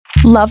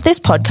Love this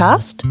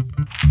podcast?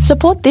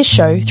 Support this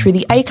show through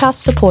the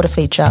Acast supporter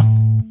feature.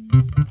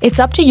 It's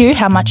up to you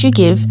how much you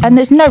give, and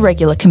there's no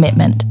regular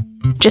commitment.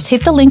 Just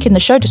hit the link in the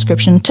show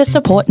description to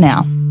support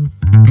now.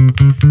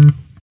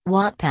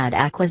 Wattpad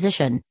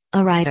acquisition,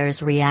 a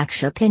writer's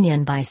reaction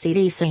opinion by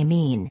CDC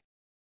Mean.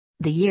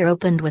 The year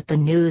opened with the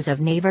news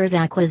of Naver's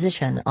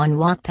acquisition on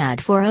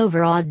Wattpad for over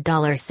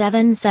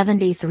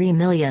 $773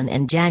 million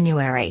in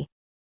January.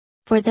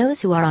 For those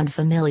who are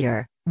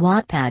unfamiliar,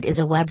 Wattpad is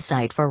a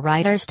website for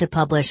writers to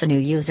publish new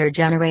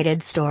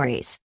user-generated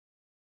stories.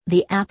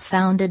 The app,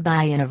 founded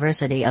by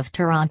University of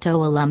Toronto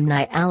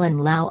alumni Alan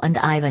Lau and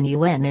Ivan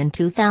Yuan in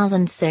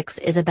 2006,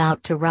 is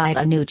about to write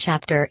a new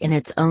chapter in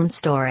its own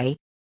story.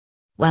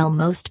 While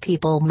most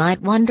people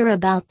might wonder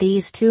about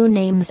these two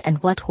names and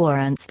what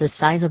warrants the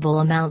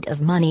sizable amount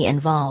of money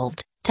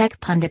involved, tech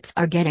pundits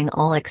are getting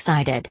all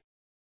excited.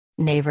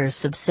 Naver's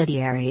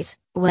subsidiaries,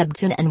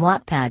 Webtoon and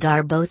Wattpad,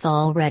 are both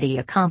already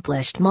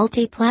accomplished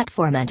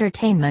multi-platform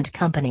entertainment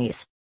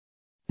companies.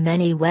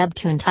 Many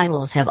Webtoon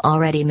titles have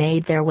already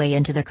made their way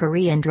into the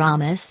Korean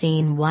drama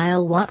scene,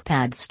 while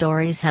Wattpad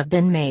stories have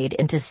been made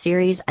into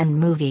series and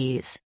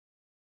movies.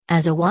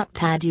 As a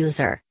Wattpad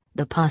user,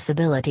 the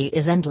possibility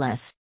is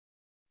endless.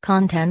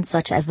 Content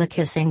such as The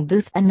Kissing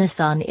Booth and The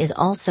Sun Is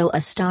Also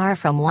a Star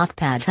from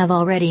Wattpad have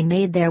already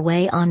made their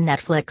way on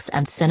Netflix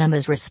and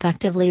cinemas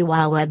respectively,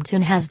 while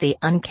Webtoon has The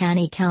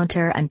Uncanny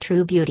Counter and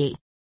True Beauty.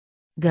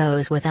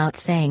 Goes without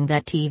saying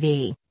that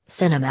TV,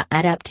 cinema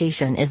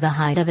adaptation is the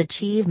height of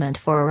achievement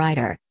for a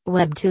writer,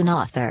 Webtoon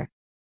author.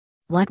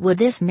 What would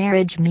this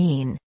marriage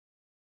mean?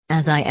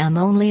 As I am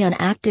only an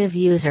active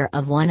user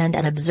of one and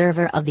an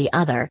observer of the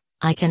other,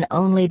 I can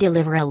only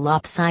deliver a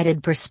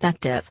lopsided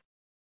perspective.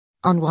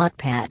 On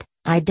Wattpad,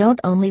 I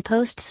don't only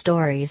post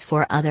stories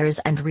for others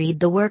and read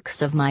the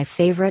works of my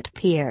favorite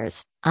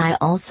peers, I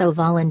also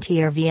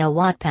volunteer via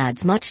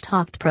Wattpad's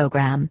much-talked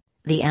program,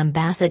 The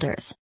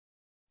Ambassadors.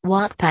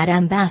 Wattpad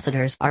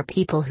ambassadors are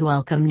people who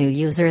welcome new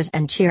users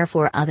and cheer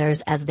for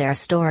others as their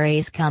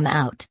stories come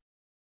out.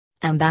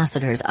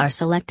 Ambassadors are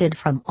selected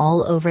from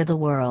all over the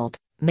world,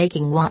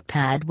 making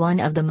Wattpad one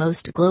of the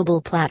most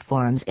global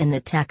platforms in the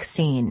tech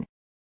scene.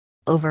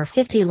 Over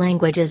 50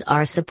 languages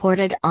are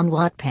supported on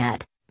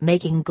Wattpad,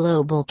 making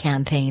global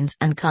campaigns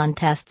and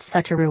contests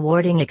such a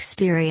rewarding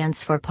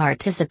experience for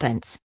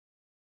participants.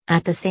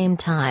 At the same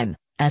time,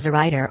 as a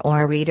writer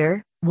or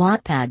reader,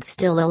 Wattpad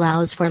still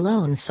allows for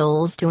lone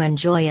souls to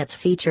enjoy its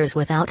features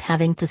without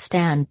having to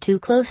stand too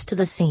close to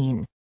the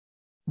scene.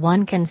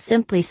 One can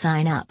simply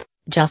sign up,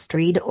 just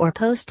read or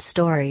post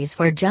stories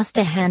for just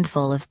a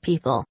handful of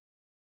people.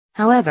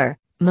 However,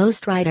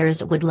 most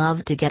writers would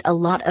love to get a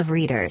lot of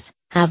readers,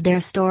 have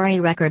their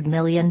story record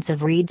millions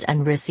of reads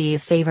and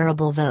receive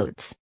favorable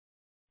votes.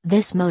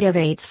 This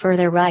motivates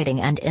further writing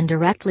and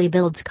indirectly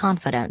builds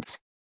confidence.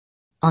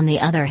 On the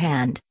other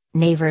hand,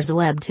 Naver's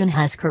Webtoon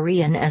has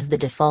Korean as the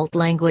default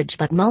language,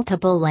 but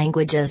multiple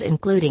languages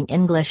including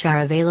English are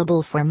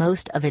available for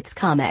most of its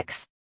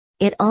comics.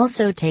 It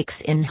also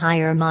takes in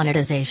higher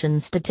monetization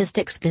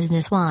statistics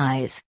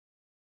business-wise.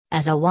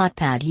 As a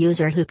Wattpad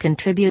user who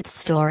contributes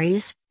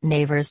stories,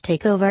 Naver's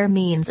takeover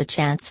means a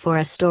chance for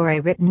a story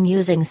written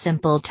using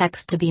simple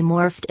text to be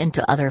morphed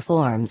into other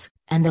forms,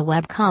 and the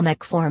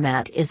webcomic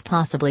format is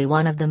possibly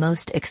one of the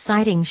most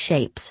exciting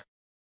shapes.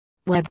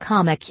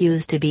 Webcomic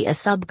used to be a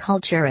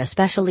subculture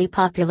especially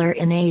popular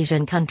in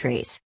Asian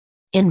countries.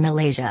 In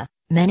Malaysia,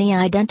 many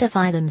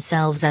identify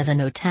themselves as an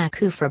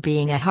otaku for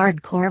being a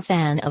hardcore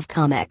fan of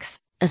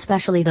comics,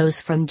 especially those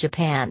from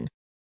Japan.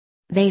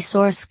 They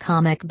source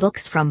comic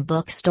books from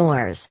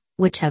bookstores,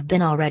 which have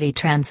been already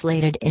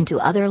translated into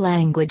other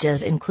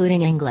languages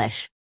including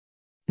English.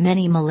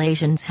 Many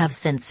Malaysians have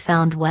since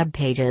found web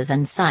pages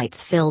and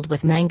sites filled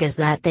with mangas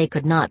that they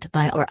could not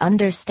buy or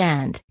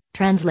understand,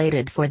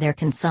 translated for their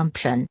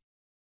consumption.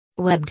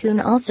 Webtoon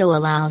also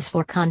allows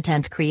for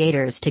content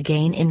creators to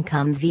gain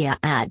income via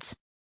ads.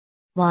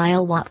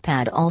 While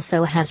Wattpad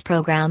also has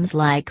programs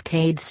like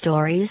paid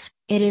stories,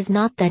 it is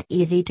not that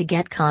easy to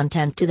get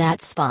content to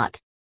that spot.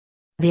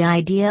 The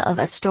idea of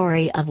a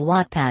story of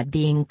Wattpad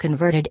being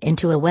converted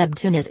into a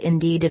webtoon is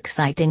indeed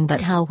exciting, but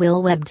how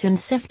will Webtoon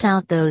sift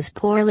out those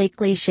poorly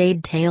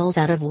cliched tales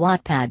out of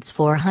Wattpad's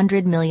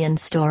 400 million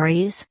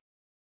stories?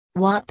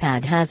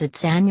 Wattpad has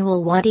its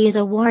annual Watties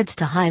Awards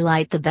to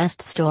highlight the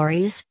best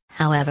stories,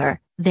 however,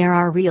 there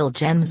are real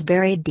gems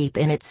buried deep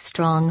in its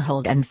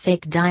stronghold and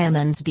fake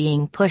diamonds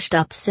being pushed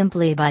up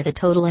simply by the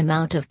total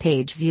amount of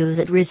page views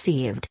it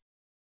received.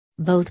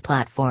 Both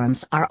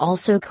platforms are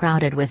also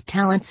crowded with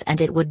talents, and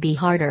it would be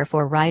harder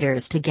for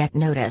writers to get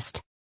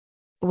noticed.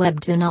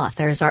 Webtoon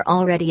authors are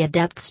already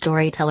adept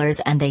storytellers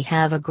and they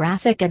have a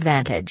graphic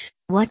advantage.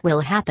 What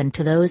will happen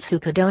to those who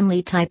could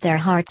only type their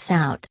hearts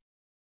out?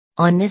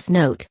 On this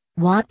note,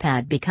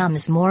 Wattpad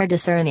becomes more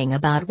discerning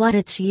about what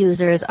its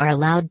users are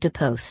allowed to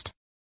post.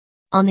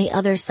 On the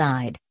other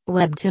side,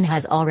 Webtoon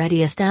has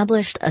already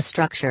established a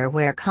structure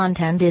where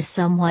content is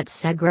somewhat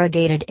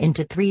segregated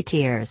into 3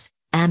 tiers: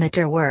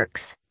 amateur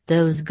works,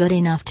 those good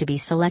enough to be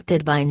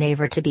selected by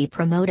Naver to be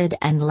promoted,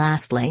 and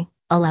lastly,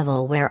 a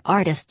level where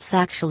artists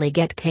actually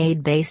get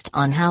paid based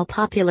on how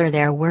popular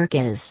their work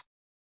is.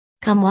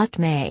 Come what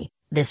may,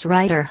 this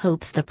writer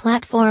hopes the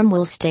platform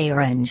will stay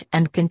orange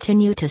and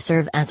continue to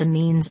serve as a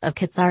means of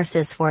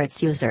catharsis for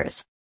its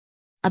users.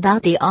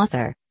 About the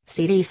author,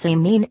 Siti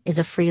Samin is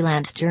a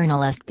freelance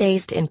journalist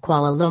based in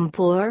Kuala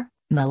Lumpur,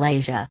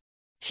 Malaysia.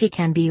 She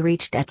can be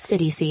reached at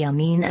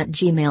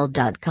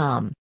sitisiamin@gmail.com.